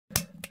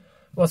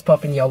What's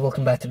poppin', y'all?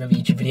 Welcome back to another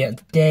YouTube video, and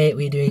today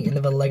we're doing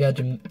another Lego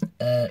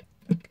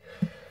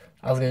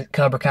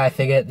Cobra Kai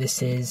figure.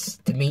 This is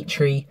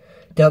Demetri.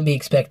 Don't be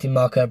expecting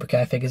more Cobra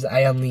Kai figures.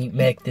 I only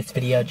make this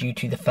video due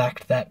to the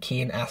fact that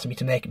Kian asked me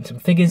to make him some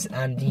figures,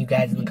 and you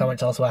guys in the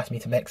comments also asked me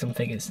to make some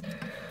figures.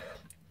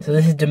 So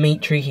this is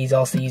Demetri. He's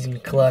also using a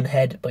clone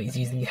head, but he's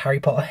using Harry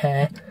Potter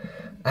hair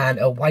and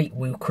a white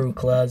Woo Crew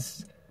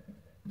clothes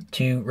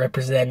to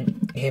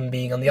represent him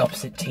being on the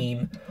opposite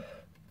team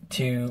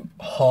to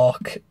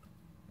Hawk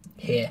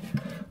here.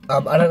 I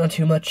don't know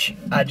too much.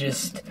 I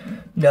just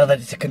know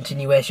that it's a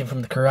continuation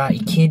from the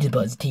Karate Kid,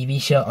 but it's a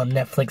TV show on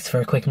Netflix for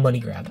a quick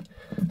money grab.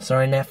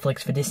 Sorry,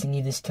 Netflix, for dissing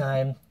you this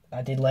time.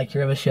 I did like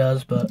your other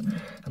shows, but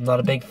I'm not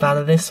a big fan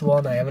of this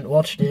one. I haven't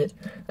watched it,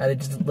 and it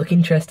doesn't look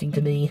interesting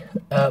to me.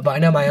 But I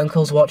know my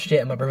uncles watched it,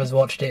 and my brothers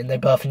watched it, and they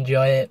both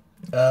enjoy it.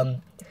 I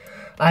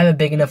have a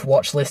big enough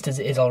watch list as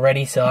it is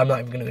already, so I'm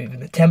not even going to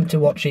even attempt to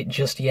watch it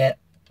just yet.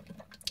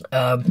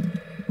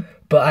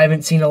 But I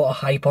haven't seen a lot of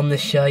hype on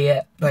this show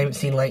yet. I haven't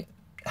seen,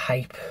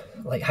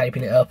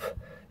 hyping it up.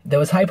 There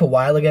was hype a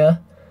while ago,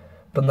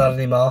 but not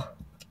anymore.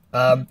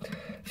 A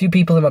few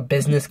people in my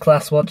business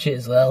class watch it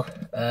as well,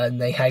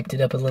 and they hyped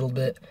it up a little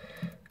bit,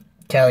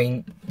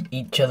 telling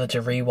each other to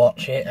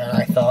rewatch it, and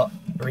I thought,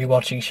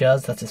 rewatching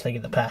shows, that's a thing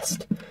of the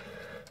past.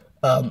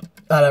 I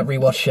don't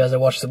rewatch shows, I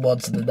watch them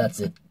once and then that's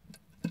it.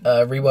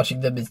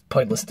 Rewatching them is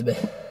pointless to me,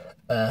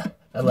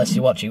 unless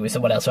you're watching with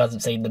someone else who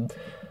hasn't seen them,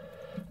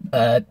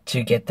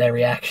 to get their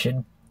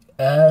reaction.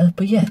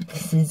 But yeah,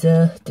 this is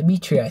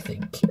Demetri, I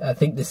think. I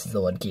think this is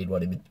the one Kid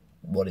wanted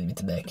me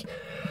to make.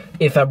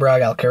 If I'm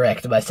wrong, I'll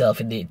correct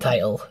myself in the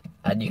title,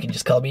 and you can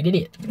just call me an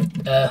idiot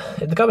in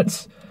the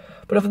comments.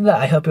 But other than that,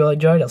 I hope you all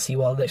enjoyed. I'll see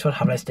you all in the next one.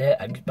 Have a nice day,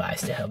 and goodbye.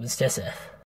 Stay home and stay safe.